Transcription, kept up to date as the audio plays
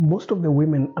Most of the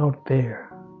women out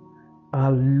there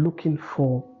are looking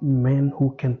for men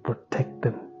who can protect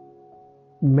them,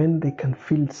 men they can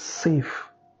feel safe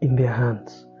in their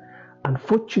hands.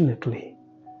 Unfortunately,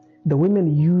 the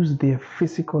women use their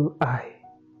physical eye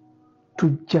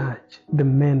to judge the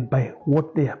men by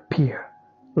what they appear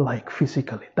like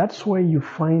physically. That's why you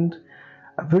find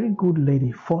a very good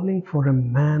lady falling for a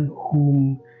man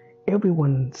whom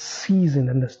everyone sees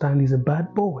and understands is a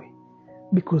bad boy,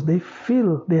 because they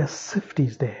feel their safety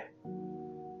is there.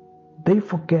 They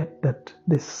forget that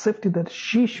the safety that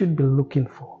she should be looking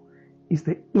for is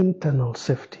the internal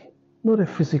safety, not a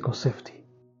physical safety.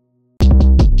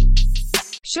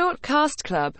 Shortcast Club.